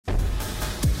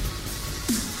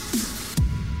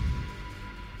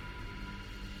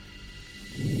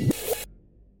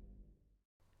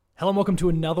Hello and welcome to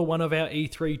another one of our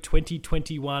E3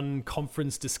 2021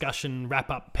 conference discussion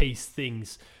wrap-up piece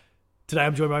things. Today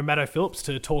I'm joined by Matto Phillips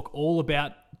to talk all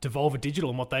about Devolver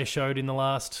Digital and what they showed in the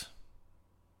last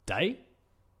day?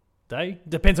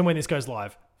 Depends on when this goes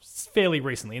live. It's fairly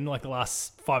recently, in like the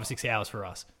last 5 or 6 hours for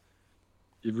us.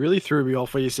 It really threw me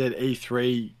off when you said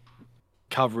E3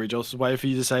 coverage. I was waiting for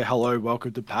you to say hello,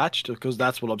 welcome to Patched, because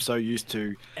that's what I'm so used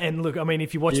to. And look, I mean,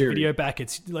 if you watch the video back,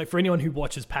 it's like for anyone who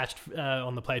watches Patched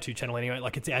on the Player 2 channel anyway,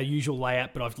 like it's our usual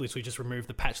layout, but I've literally just removed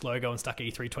the Patch logo and stuck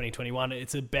E3 2021.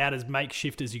 It's about as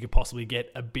makeshift as you could possibly get,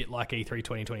 a bit like E3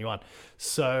 2021.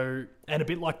 So, and a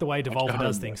bit like the way Devolver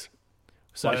does things.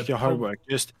 So like your homework.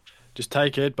 Just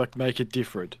take it, but make it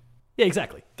different. Yeah,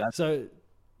 exactly. So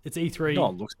it's E3.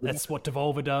 No, that's what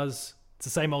Devolver does. It's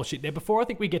the same old shit. Now, before I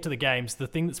think we get to the games, the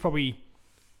thing that's probably,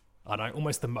 I don't know,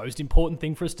 almost the most important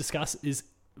thing for us to discuss is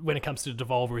when it comes to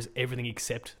Devolver is everything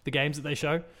except the games that they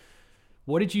show.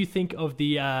 What did you think of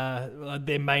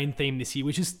their main theme this year,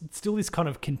 which is still this kind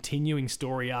of continuing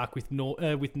story arc with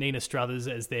Nina Struthers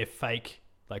as their fake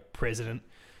like president,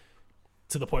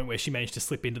 to the point where she managed to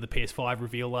slip into the PS5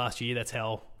 reveal last year. That's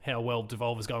how well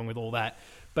Devolver's going with all that.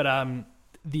 But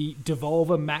the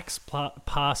Devolver Max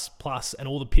Pass Plus and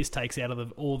all the piss takes out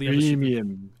of all the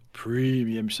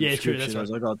premium subscription, yeah, true,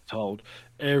 as I got told.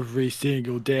 Every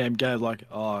single damn game, like,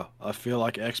 oh, I feel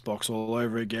like Xbox all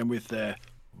over again with their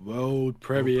world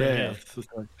premiere.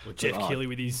 Or Jeff Keighley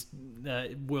with his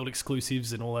world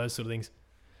exclusives and all those sort of things.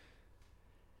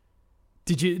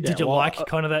 Did you like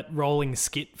kind of that rolling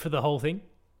skit for the whole thing?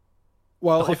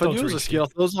 Well, if I knew it was a skit, I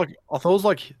thought it was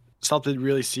like something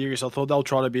really serious. I thought they were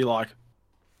trying to be like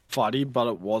funny, but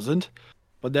it wasn't.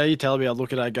 But now you tell me, I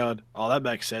look at it going, oh, that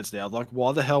makes sense now. Like,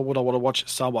 why the hell would I want to watch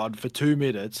someone for 2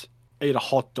 minutes eat a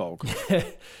hot dog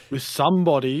with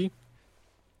somebody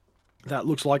that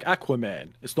looks like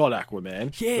Aquaman? It's not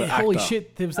Aquaman. Yeah, holy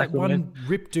shit. There was that one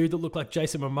ripped dude that looked like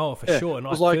Jason Momoa for sure, and I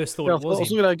first thought it was him. I was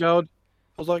looking at it going,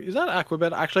 I was like, is that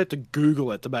Aquaman? I actually had to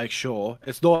Google it to make sure.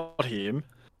 It's not him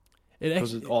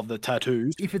because of the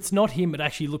tattoos. If it's not him, it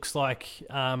actually looks like...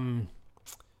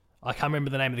 I can't remember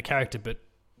the name of the character, but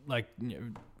like,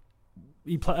 you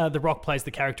know, The Rock plays the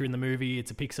character in the movie.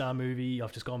 It's a Pixar movie.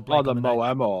 I've just gone blank. Oh, the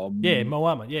Moana. Yeah,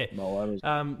 Moana. Yeah. Moana's,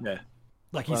 yeah.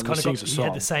 Like he's kind of got, he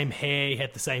had the same hair, he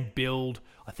had the same build.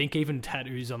 I think even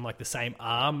tattoos on like the same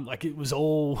arm. Like it was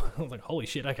all I was like, holy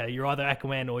shit. Okay, you're either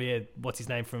Aquaman or what's his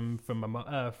name from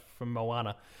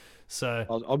Moana.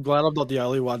 So I'm glad I'm not the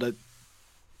only one that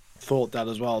thought that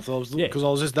as well. Because I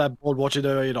was just that bored watching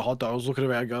her eat a hot dog. I was looking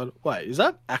around going, wait, is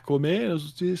that Aquaman? It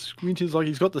was just squinting, like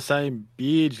he's got the same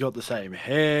beard, he's got the same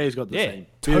hair, he's got the same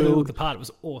build. Totally looked the part. It was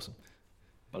awesome.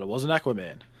 But it wasn't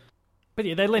Aquaman. But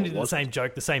yeah, they landed in the same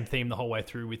joke, the same theme the whole way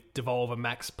through with Devolver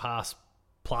Max Pass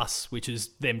Plus, which is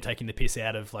them taking the piss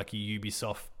out of like your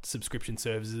Ubisoft subscription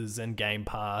services and Game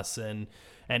Pass and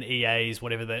EA's,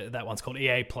 whatever that one's called,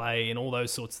 EA Play and all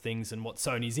those sorts of things, and what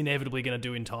Sony's inevitably going to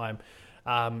do in time.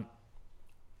 And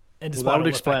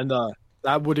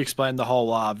that would explain the whole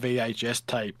VHS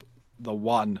tape, the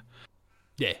one.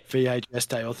 Yeah. VHS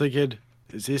tape. I'm thinking,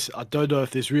 I don't know if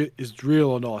this is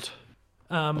real or not.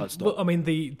 Well, I mean,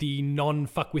 the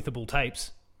non-fuckwithable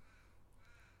tapes,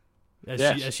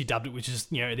 as she dubbed it, which is,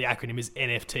 you know, the acronym is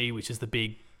NFT, which is the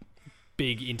big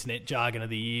internet jargon of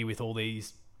the year with all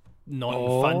these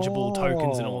non-fungible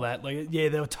tokens and all that. Like, yeah,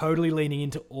 they were totally leaning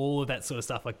into all of that sort of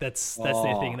stuff. Like that's their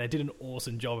thing, and they did an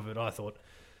awesome job of it, I thought.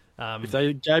 If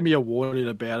they gave me a warning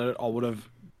about it, I would have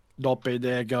not been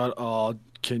there going, oh,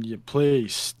 can you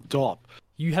please stop?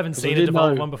 You haven't seen a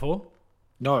Devolver one before?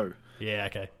 No. Yeah,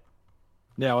 okay.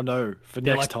 Now I know for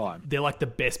next time. They're like the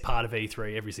best part of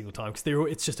E3 every single time, because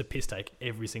it's just a piss take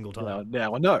every single time.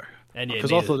 Now I know. And yeah,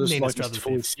 because I thought this was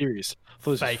fully serious. I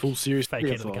thought this was full serious. Fake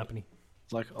head of the company.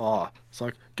 It's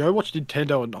like, go watch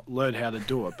Nintendo and learn how to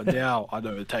do it. But now I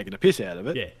know they're taking a piss out of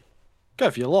it. Yeah.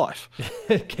 Go for your life.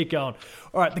 Keep going.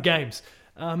 All right, the games.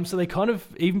 So they kind of,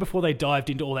 even before they dived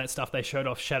into all that stuff, they showed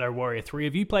off Shadow Warrior 3.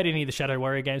 Have you played any of the Shadow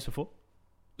Warrior games before?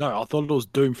 No, I thought it was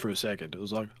Doom for a second. It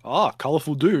was like,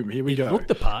 colourful Doom. Here we go. It looked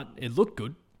the part. It looked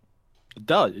good.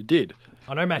 It did.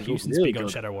 I know Matt Houston's big on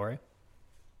Shadow Warrior.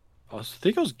 I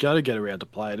think I was going to get around to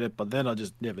playing it, but then I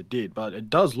just never did. But it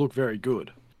does look very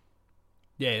good.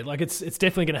 Yeah, like it's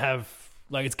definitely going to have,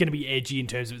 like, it's going to be edgy in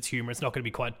terms of its humor. It's not going to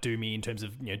be quite doomy in terms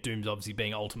of, you know, Doom's obviously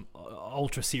being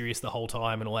ultra serious the whole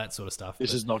time and all that sort of stuff.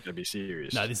 This is not going to be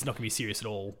serious. No, this is not going to be serious at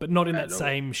all. But not in that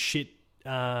same shit Duke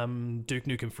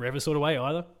Nukem Forever sort of way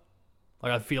either.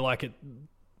 Like, I feel like it...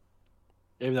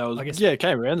 Even though it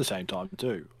came around the same time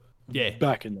too. Yeah.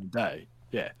 Back in the day.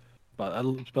 Yeah. But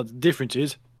the difference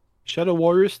is, Shadow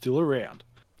Warrior is still around.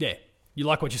 Yeah. You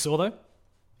like what you saw though?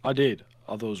 I did.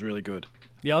 I thought it was really good.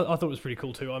 Yeah, I thought it was pretty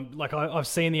cool too. I've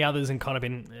seen the others and kind of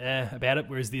been about it,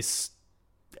 whereas this,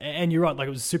 and you're right, like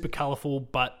it was super colourful,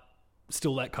 but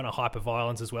still that kind of hyper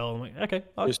violence as well. I'm like, okay,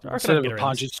 instead of a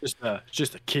punch, it's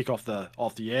just a kick off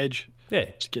the edge.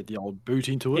 Yeah, just get the old boot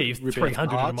into it. Yeah, you've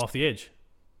 300 of them off the edge.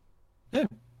 Yeah,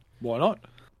 why not?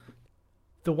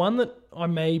 The one that I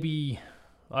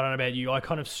don't know about you, I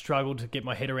kind of struggled to get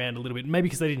my head around a little bit, maybe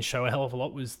because they didn't show a hell of a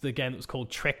lot, was the game that was called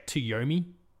Trek to Yomi.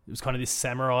 It was kind of this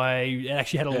samurai. It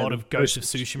actually had a lot of Ghost of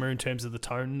Tsushima in terms of the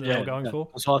tone that they were going for.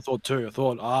 That's what I thought too. I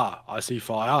thought, I see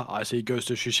fire. I see Ghost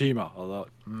of Tsushima. I thought,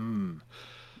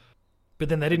 But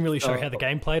then they didn't really show how the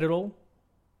game played at all.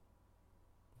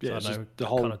 Yeah, so just the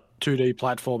whole kind of 2D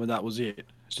platform, and that was it.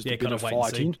 It's just a bit of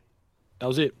fighting. That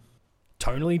was it.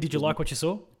 Tonally, did you like what you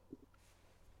saw?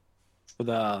 For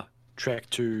the Trek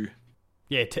to...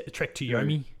 Yeah, Trek to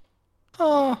Yomi.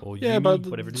 Or yeah, Yumi, but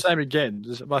whatever it is. Same again.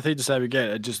 I think the same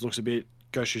again. It just looks a bit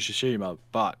Ghost of Tsushima,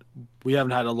 but we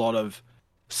haven't had a lot of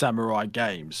samurai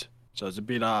games, so it's a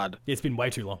bit hard. Yeah, it's been way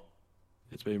too long.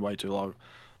 It's been way too long,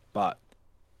 but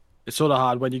it's sort of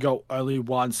hard when you got only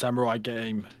one samurai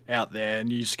game out there,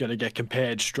 and you're just going to get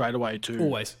compared straight away to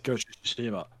Ghost of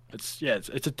Tsushima.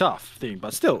 It's a tough thing,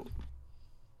 but still,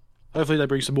 hopefully they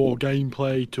bring some more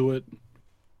gameplay to it.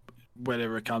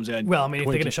 Whenever it comes out. Well, I mean, if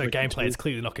they're going to show gameplay, it's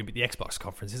clearly not going to be the Xbox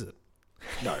conference, is it?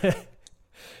 No. Is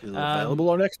it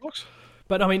available on Xbox?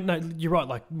 But I mean, no, you're right.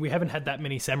 Like, we haven't had that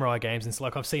many samurai games, and so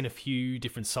like I've seen a few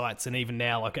different sites, and even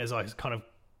now, like as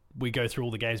we go through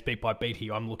all the games beat by beat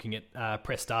here, I'm looking at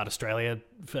Press Start Australia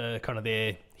for kind of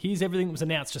here's everything that was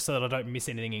announced, just so that I don't miss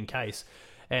anything in case.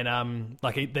 And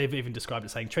they've even described it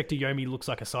saying Trek to Yomi looks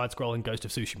like a side-scrolling Ghost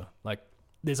of Tsushima, like.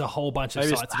 There's a whole bunch of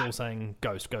sites that are all saying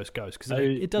ghost, ghost, ghost. Because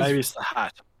it does. Maybe it's the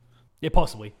hat. Yeah,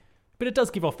 possibly. But it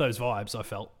does give off those vibes, I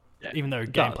felt. Yeah, even though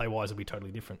gameplay-wise it'll be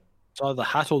totally different. It's either the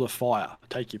hat or the fire.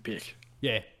 Take your pick.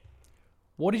 Yeah.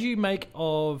 What did you make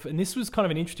of... And this was kind of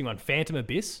an interesting one. Phantom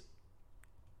Abyss.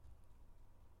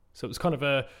 So it was kind of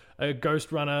a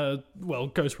Ghost Runner... Well,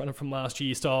 Ghost Runner from last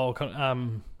year style.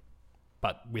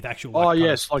 But with actual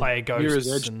player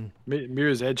ghosts.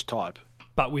 Mirror's Edge type.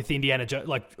 But with Indiana Jones,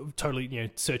 like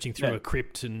totally, searching through a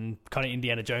crypt and kind of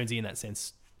Indiana Jonesy in that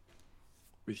sense.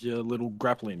 With your little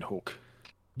grappling hook.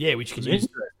 Yeah, which you can use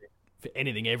for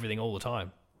anything, everything, all the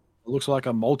time. It looks like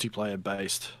a multiplayer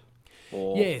based.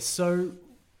 Yeah, so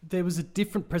there was a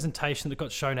different presentation that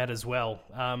got shown at as well.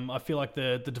 I feel like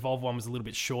the Devolve one was a little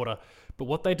bit shorter, but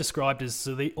what they described is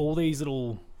all these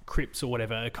little crypts or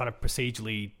whatever are kind of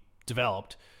procedurally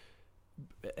developed,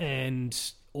 and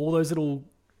all those little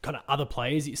kind of other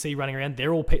players that you see running around,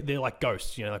 they're like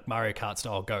ghosts, like Mario Kart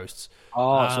style ghosts.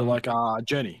 So like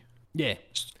Journey. Yeah.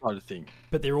 Kind of thing.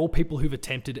 But they're all people who've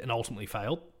attempted and ultimately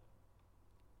failed.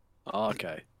 Oh,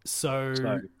 okay. So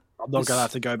I'm not going to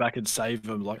have to go back and save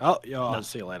them like, I'll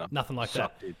see you later. Nothing like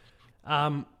that.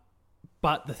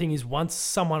 But the thing is, once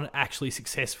someone actually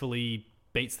successfully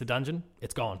beats the dungeon,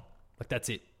 it's gone. Like, that's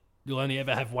it. You'll only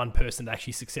ever have one person that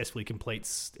actually successfully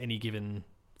completes any given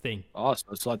thing. Oh, so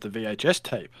it's like the VHS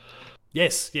tape.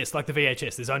 Yes, like the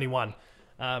VHS. There's only one.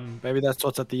 Maybe that's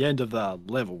what's at the end of the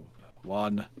level.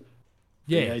 One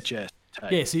VHS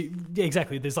tape. Yeah, so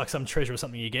exactly. There's like some treasure or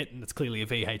something you get, and it's clearly a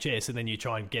VHS, and then you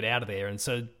try and get out of there. And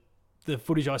so the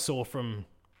footage I saw from,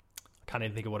 I can't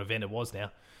even think of what event it was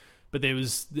now, but there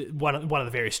was one of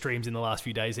the various streams in the last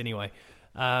few days anyway.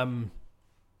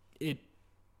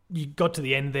 You got to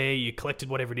the end there, you collected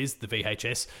whatever it is, the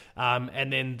VHS,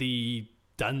 and then the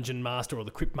dungeon master or the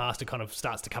crypt master kind of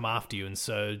starts to come after you, and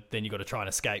so then you got to try and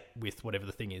escape with whatever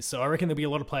the thing is. So I reckon there'll be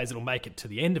a lot of players that'll make it to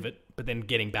the end of it, but then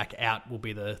getting back out will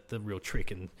be the real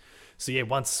trick. And so yeah,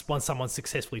 once someone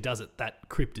successfully does it, that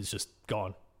crypt is just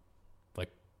gone. Like,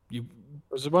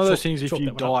 it's one of those things, if you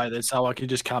die, then someone can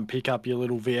just come pick up your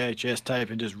little VHS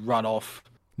tape and just run off.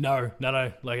 No.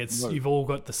 Like, you've all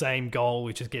got the same goal,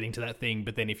 which is getting to that thing.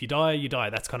 But then if you die, you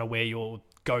die. That's kind of where your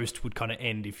ghost would kind of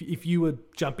end. If you were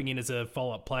jumping in as a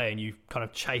follow-up player and you kind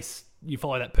of you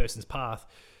follow that person's path,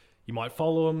 you might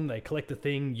follow them, they collect the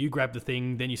thing, you grab the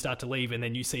thing, then you start to leave, and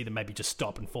then you see them maybe just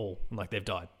stop and fall, and like they've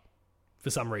died for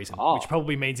some reason. Which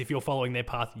probably means if you're following their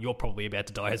path, you're probably about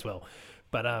to die as well.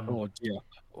 But oh dear.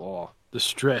 Oh, the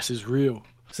stress is real.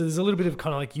 So there's a little bit of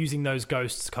kind of like using those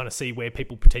ghosts to kind of see where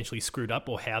people potentially screwed up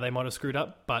or how they might have screwed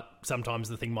up, but sometimes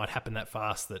the thing might happen that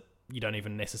fast that you don't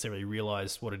even necessarily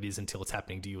realize what it is until it's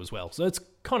happening to you as well. So it's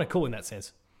kind of cool in that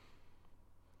sense.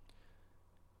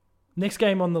 Next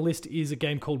game on the list is a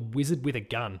game called Wizard with a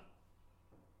Gun.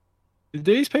 Did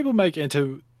these people make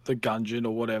Enter the Gungeon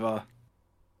or whatever?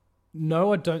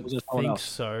 No, I don't think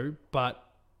so, but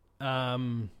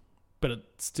but it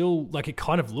still, like, it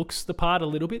kind of looks the part a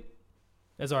little bit,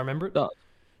 as I remember it.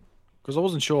 Because I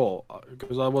wasn't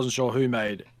sure who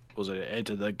made, was it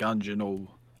Enter the Gungeon or...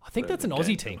 I think that's an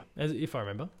Aussie team, if I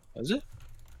remember. Is it?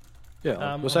 Yeah,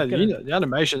 I was saying the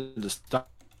animation to start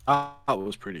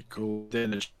was pretty cool.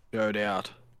 Then it showed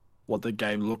out what the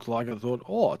game looked like. I thought,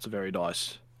 oh, it's a very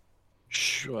nice,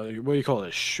 what do you call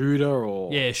it, shooter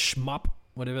or... Yeah, shmup,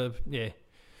 whatever, yeah.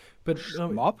 But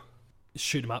shmup?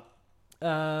 Shoot 'em up.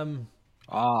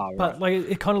 Right. But like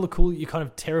it kind of looked cool. You're kind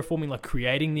of terraforming, like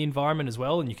creating the environment as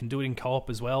well, and you can do it in co-op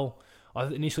as well. I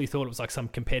initially thought it was like some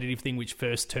competitive thing, which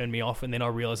first turned me off, and then I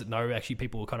realized that no, actually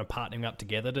people were kind of partnering up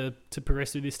together to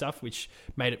progress through this stuff, which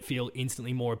made it feel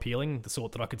instantly more appealing. The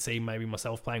sort that I could see maybe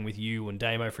myself playing with you and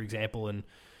Damo, for example, and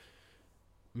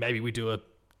maybe we do a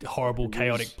horrible,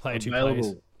 chaotic player two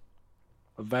players.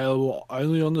 Available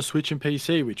only on the Switch and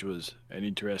PC, which was an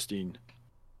interesting...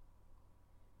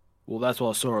 Well, that's what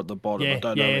I saw at the bottom. I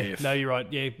don't know if... No, you're right.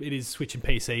 Yeah, it is Switch and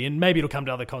PC, and maybe it'll come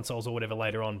to other consoles or whatever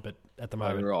later on, but at the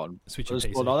moment, Switch and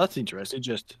PC. Well, that's interesting.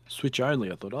 Just Switch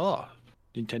only. I thought,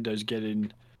 Nintendo's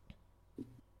getting...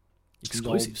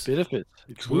 Exclusives.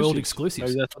 Benefits. World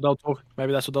exclusives.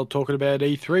 Maybe that's what they're talking about at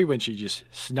E3 when she just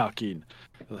snuck in.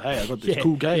 Hey, I've got this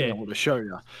cool game I want to show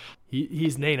you.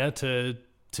 Here's Nina to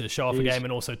show off a game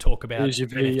and also talk about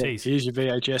NFTs. Here's your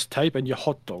VHS tape and your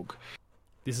hot dog.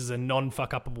 This is a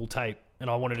non-fuck-upable tape, and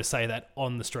I wanted to say that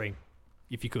on the stream.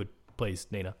 If you could, please,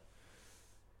 Nina.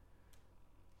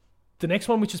 The next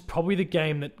one, which is probably the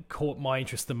game that caught my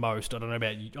interest the most, I don't know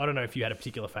about you, I don't know if you had a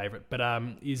particular favourite, but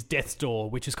is Death's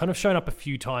Door, which has kind of shown up a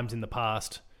few times in the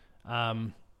past.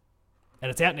 And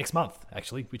it's out next month,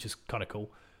 actually, which is kind of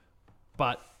cool.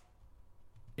 But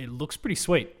it looks pretty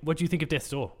sweet. What do you think of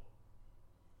Death's Door?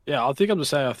 Yeah, I think I'm the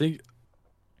same. I think...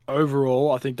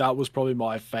 Overall, I think that was probably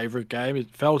my favourite game.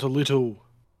 It felt a little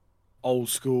old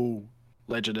school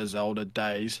Legend of Zelda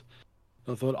days.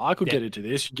 I thought I could get into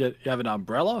this. You have an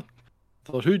umbrella. I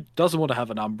thought, who doesn't want to have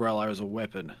an umbrella as a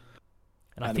weapon?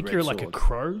 And I think you're like a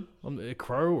crow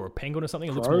or a penguin or something.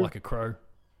 It looks more like a crow.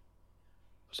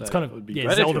 So it's kind of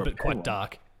Zelda, but quite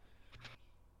dark.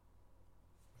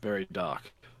 Very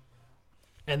dark.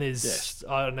 And there's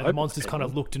I don't know. The monsters kind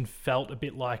of looked and felt a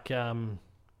bit like.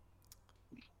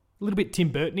 A little bit Tim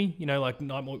Burton-y, you know, like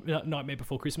Nightmare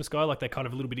Before Christmas guy. Like they're kind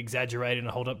of a little bit exaggerated in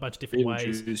a whole bunch of different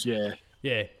ways.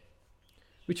 Yeah.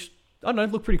 Which, I don't know,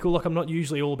 look pretty cool. Like I'm not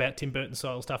usually all about Tim Burton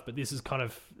style stuff, but this is kind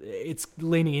of, it's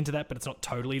leaning into that, but it's not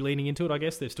totally leaning into it, I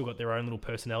guess. They've still got their own little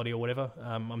personality or whatever.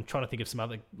 I'm trying to think of some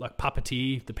other, like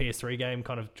Puppeteer, the PS3 game,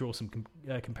 kind of draw some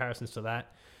comparisons to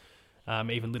that.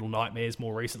 Even Little Nightmares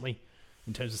more recently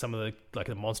in terms of some of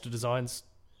the monster designs.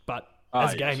 But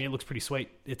as a game, it looks pretty sweet.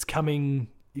 It's coming...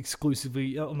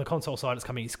 exclusively on the console side, it's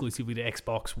coming exclusively to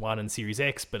Xbox One and Series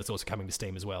X, but it's also coming to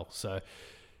Steam as well. So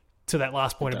to that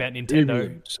last point about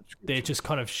Nintendo, they're just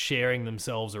kind of sharing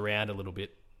themselves around a little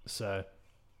bit. So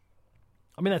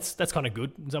I mean that's kind of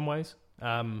good in some ways.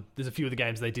 There's a few of the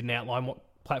games they didn't outline what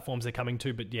platforms they're coming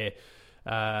to, but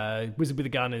Wizard with a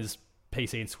Gun is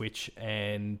PC and Switch,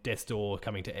 and Death's Door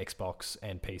coming to Xbox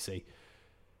and PC.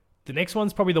 The next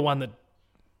one's probably the one that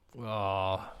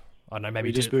I don't know, maybe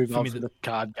we just moved on to the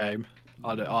card game.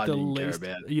 I didn't care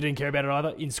about it. You didn't care about it either?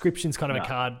 Inscription's kind of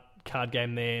a card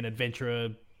game there, and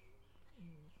Adventurer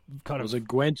kind of... Was it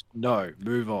Gwent? No,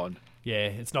 move on. Yeah,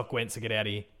 it's not Gwent, so get out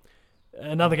of here.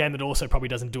 Another game that also probably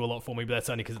doesn't do a lot for me, but that's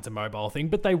only because it's a mobile thing.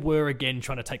 But they were, again,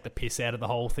 trying to take the piss out of the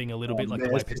whole thing a little bit, like the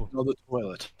way people... Another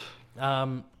toilet.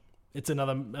 It's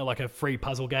another, like a free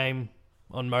puzzle game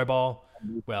on mobile.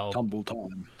 Well... Tumble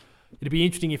time. It'd be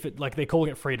interesting if they're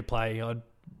calling it free to play. I'd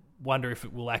wonder if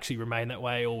it will actually remain that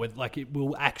way, or whether, it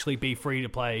will actually be free to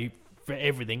play for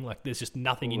everything. Like there's just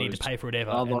nothing you need to pay for it ever,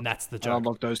 and that's the joke.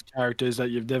 Unlock those characters that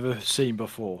you've never seen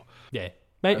before. Yeah,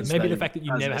 maybe the fact that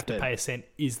you never have to pay a cent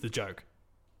is the joke.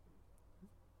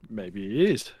 Maybe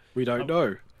it is. We don't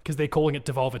know. Because they're calling it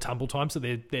Devolver Tumble Time, so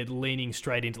they're leaning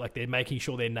straight into they're making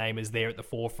sure their name is there at the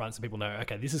forefront, so people know.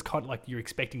 Okay, this is kind of like you're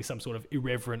expecting some sort of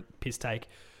irreverent piss take,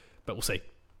 but we'll see.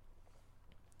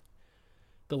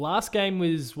 The last game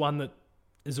was one that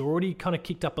has already kind of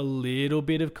kicked up a little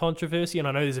bit of controversy, and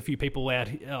I know there's a few people out,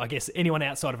 I guess anyone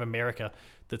outside of America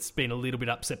that's been a little bit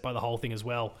upset by the whole thing as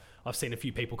well. I've seen a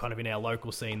few people kind of in our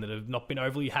local scene that have not been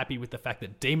overly happy with the fact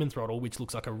that Demon Throttle, which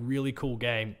looks like a really cool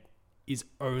game, is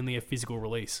only a physical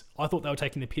release. I thought they were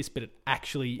taking the piss, but it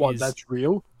actually is... That's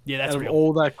real? Yeah, that's real.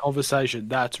 All that conversation,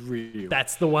 that's real.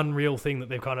 That's the one real thing that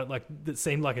they've kind of that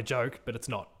seemed like a joke, but it's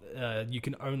not. You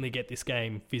can only get this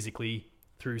game physically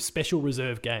through special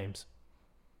reserve games.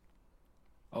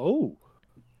 Oh.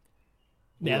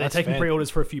 Now, they're taking pre-orders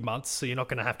for a few months, so you're not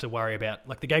going to have to worry about...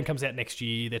 Like, the game comes out next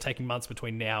year. They're taking months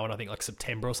between now and I think like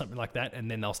September or something like that, and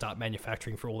then they'll start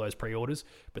manufacturing for all those pre-orders,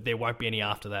 but there won't be any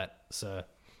after that. So,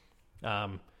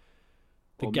 the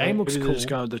game looks cool. It's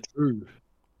going the true...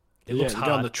 It looks hard.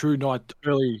 Going the true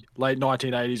late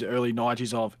 1980s, early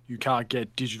 90s of you can't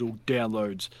get digital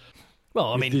downloads.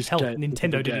 Well, I mean, hell,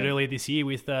 Nintendo did it earlier this year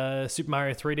with Super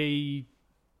Mario 3D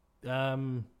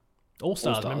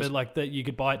All-Stars. Remember, like that you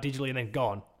could buy it digitally and then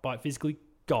gone. Buy it physically,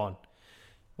 gone.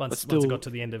 Once it got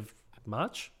to the end of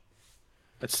March.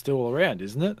 It's still around,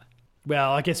 isn't it?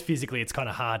 Well, I guess physically it's kind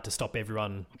of hard to stop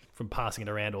everyone from passing it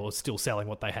around or still selling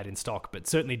what they had in stock. But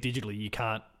certainly digitally, you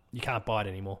can't buy it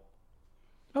anymore.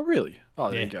 Oh, really?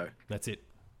 Oh, there you go. That's it.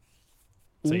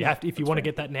 So you have to, if you want to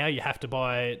get that now, you have to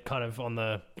buy it kind of on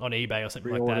eBay or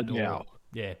something like that. Now.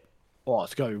 Yeah. Oh,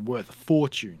 it's going to be worth a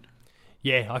fortune.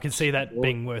 Yeah, I can see that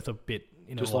being worth a bit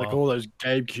in just a while. Like all those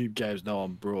GameCube games no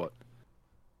one brought.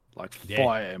 Like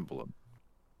Fire Emblem.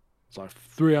 It's like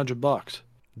 $300.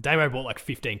 Damo bought like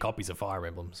 15 copies of Fire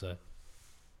Emblem, so.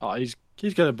 Oh, he's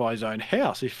going to buy his own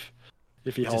house if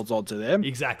he holds on to them.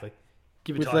 Exactly.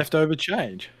 Give it with time. Leftover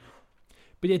change.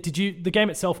 But yeah, the game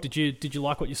itself, did you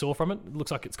like what you saw from it? It looks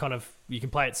like it's kind of, you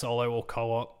can play it solo or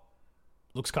co-op.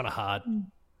 Looks kind of hard.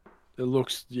 It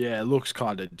looks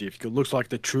kind of difficult. It looks like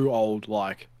the true old,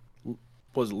 like,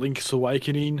 was Link's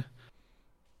Awakening?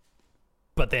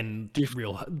 But then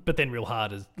real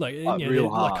hard as like hard.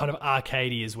 Like kind of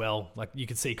arcadey as well. Like you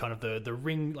can see kind of the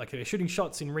ring, like they're shooting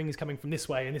shots in rings coming from this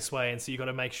way, and so you got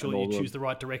to make sure you choose the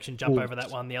right direction, jump over that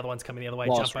one, the other one's coming the other way,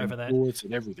 jump over that. Bullets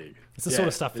and everything. It's the sort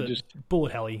of stuff that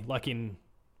bullet helly, like in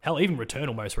even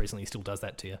Returnal most recently still does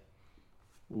that to you.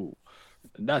 Ooh.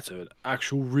 And that's an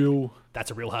actual real.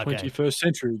 That's a real hard 21st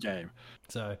century game.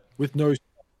 So with no,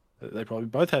 they probably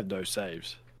both have no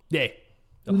saves. Yeah.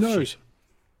 Who knows? Shit.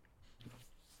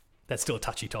 That's still a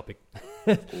touchy topic.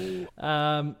 But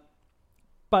I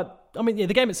mean, yeah,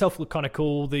 the game itself looked kind of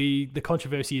cool. The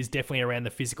controversy is definitely around the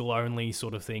physical only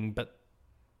sort of thing. But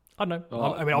I don't know.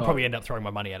 I'll probably end up throwing my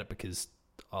money at it because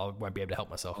I won't be able to help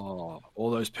myself. Oh,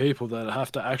 all those people that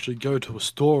have to actually go to a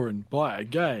store and buy a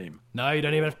game. No, you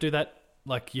don't even have to do that.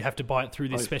 Like you have to buy it through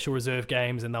these special reserve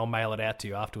games, and they'll mail it out to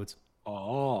you afterwards.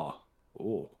 Oh.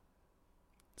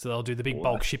 So they'll do the big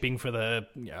bulk shipping for the,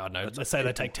 I don't know, let's say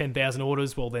they take 10,000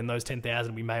 orders, well then those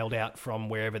 10,000 will be mailed out from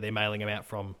wherever they're mailing them out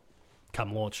from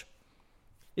come launch.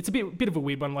 It's a bit of a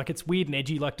weird one, like it's weird and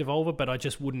edgy like Devolver, but I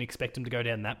just wouldn't expect them to go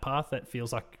down that path. That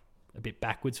feels like a bit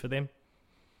backwards for them.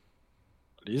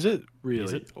 Is it really?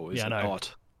 Is it? Or is it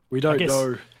not? We don't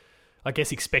know. I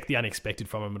guess expect the unexpected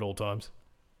from them at all times.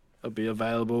 It'll be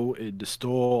available in the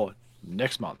store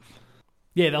next month.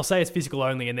 Yeah, they'll say it's physical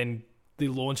only, and then the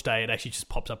launch day, it actually just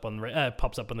pops up on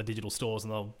the digital stores,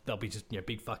 and they'll be just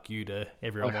big fuck you to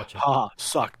everyone watching.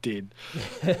 Sucked in.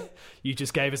 You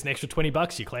just gave us an extra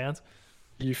 $20, you clowns.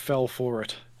 You fell for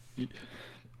it.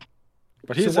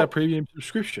 But here's our premium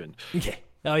subscription. Yeah.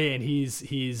 Oh yeah, and here's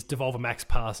Devolver Max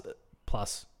Pass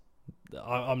Plus.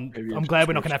 I'm glad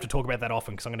we're not going to have to talk about that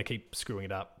often because I'm going to keep screwing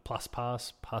it up. Plus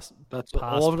Pass. That's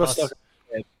all I've got stuck.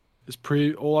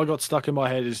 All I got stuck in my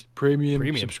head is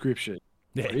premium. Subscription.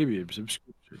 Yeah. Premium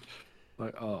subscription.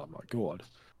 Like, oh my god.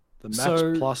 The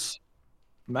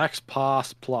Max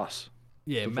Pass Plus.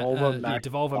 Yeah,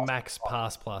 Devolver Max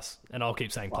Pass Plus. And I'll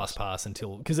keep saying Plus Pass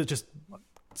until, because it just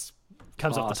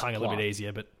comes off the tongue a little bit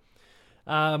easier. But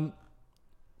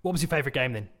what was your favourite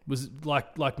game then? Was it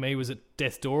like me, was it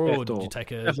Death Door, or did you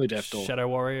take a Shadow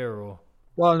Warrior? Or?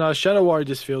 Well, no, Shadow Warrior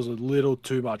just feels a little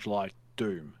too much like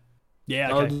Doom.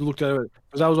 Yeah, okay. I looked at it,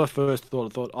 because that was my first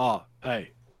thought. I thought,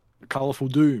 hey, colourful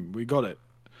Doom, we got it.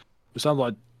 It sounds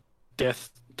like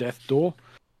Death Door.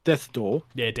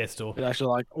 Yeah, Death's Door. And actually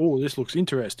like, this looks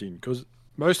interesting, because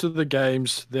most of the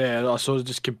games there, I sort of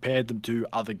just compared them to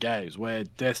other games, where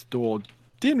Death's Door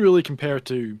didn't really compare it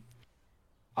to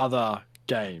other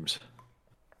games.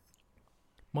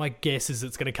 My guess is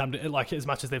it's going to come to, like, as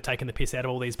much as they've taken the piss out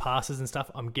of all these passes and stuff,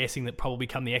 I'm guessing that probably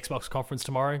come the Xbox conference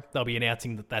tomorrow, they'll be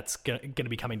announcing that that's going to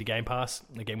be coming to Game Pass,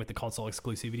 again with the console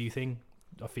exclusivity thing.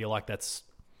 I feel like it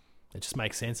just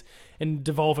makes sense. And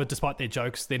Devolver, despite their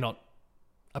jokes, they're not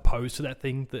opposed to that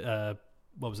thing.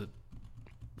 What was it?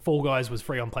 Fall Guys was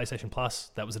free on PlayStation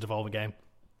Plus. That was a Devolver game.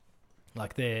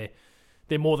 Like, they're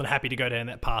more than happy to go down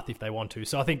that path if they want to.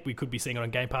 So I think we could be seeing it on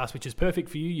Game Pass, which is perfect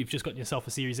for you. You've just got yourself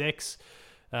a Series X.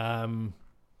 I've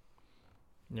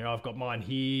got mine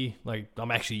here. Like,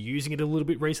 I'm actually using it a little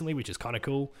bit recently, which is kind of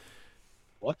cool.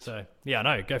 What? So yeah, I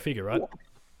know. Go figure, right?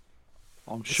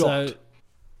 I'm shocked. So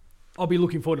I'll be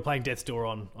looking forward to playing Death's Door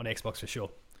on Xbox for sure.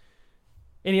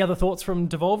 Any other thoughts from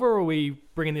Devolver, or are we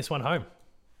bringing this one home?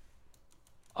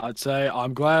 I'd say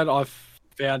I'm glad I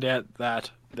found out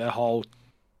that their whole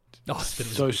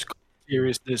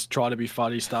seriousness, trying to be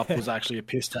funny stuff was actually a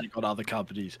piss take on other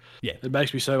companies. Yeah. It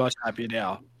makes me so much happier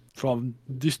now. From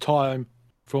this time,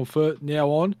 from now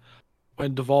on,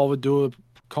 when Devolver do a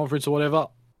conference or whatever,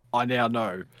 I now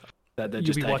know that they're you'll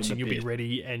just be taking watching, the you'll piss. be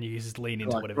ready, and you just lean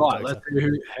into whatever. Right, let's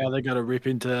see how they're going to rip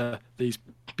into these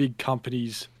big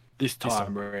companies this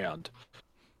time around.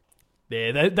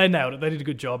 Yeah, they nailed it. They did a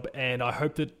good job, and I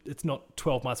hope that it's not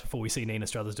 12 months before we see Nina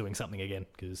Struthers doing something again,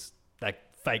 because that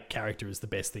fake character is the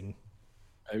best thing.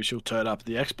 Maybe she'll turn up at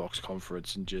the Xbox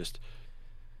conference and just,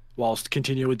 whilst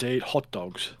continuing to eat hot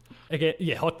dogs. Again,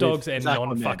 yeah, hot dogs and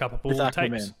non-fuck-upable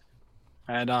tapes.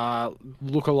 And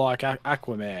look-alike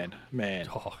Aquaman, man.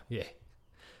 Oh, yeah.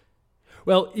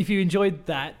 Well, if you enjoyed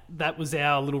that was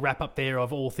our little wrap-up there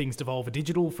of all things Devolver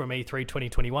Digital from E3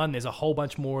 2021. There's a whole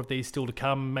bunch more of these still to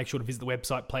come. Make sure to visit the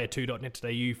website,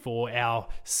 player2.net.au, for our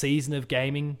season of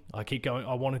gaming. I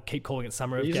want to keep calling it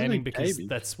Summer of Gaming because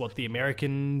that's what the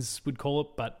Americans would call it,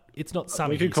 but it's not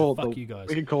summer. Fuck you guys.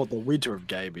 We can call it the Winter of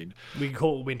Gaming. We can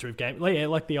call it Winter of Gaming. Yeah,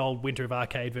 like the old Winter of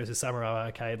Arcade versus Summer of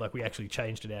Arcade. Like, we actually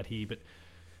changed it out here, but...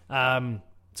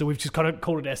 So we've just kind of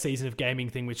called it our season of gaming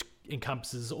thing, which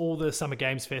encompasses all the Summer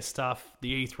Games Fest stuff,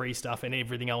 the E3 stuff, and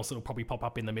everything else that'll probably pop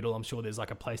up in the middle. I'm sure there's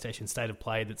like a PlayStation State of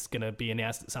Play that's going to be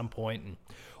announced at some point, and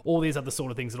all these other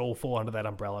sort of things that all fall under that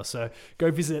umbrella. So go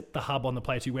visit the hub on the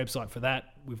Player 2 website for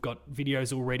that. We've got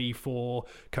videos already for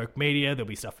Koch Media. There'll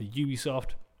be stuff for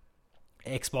Ubisoft,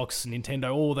 Xbox,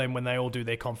 Nintendo, all of them. When they all do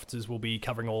their conferences, we'll be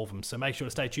covering all of them. So make sure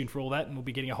to stay tuned for all that, and we'll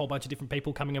be getting a whole bunch of different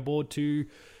people coming aboard to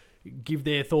give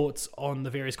their thoughts on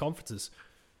the various conferences.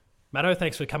 Matto,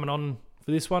 thanks for coming on for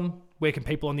this one. Where can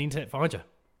people on the internet find you?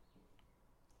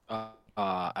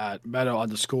 At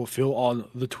Matto_Phil on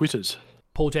the Twitters.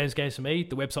 Paul James Games for me.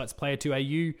 The website's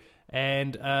Player2AU,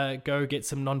 and go get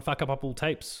some non-fuck-upable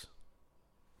tapes.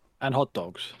 And hot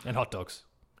dogs.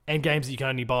 And games that you can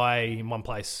only buy in one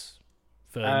place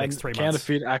for the next 3 months.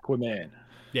 Counterfeit Aquaman.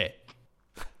 Yeah.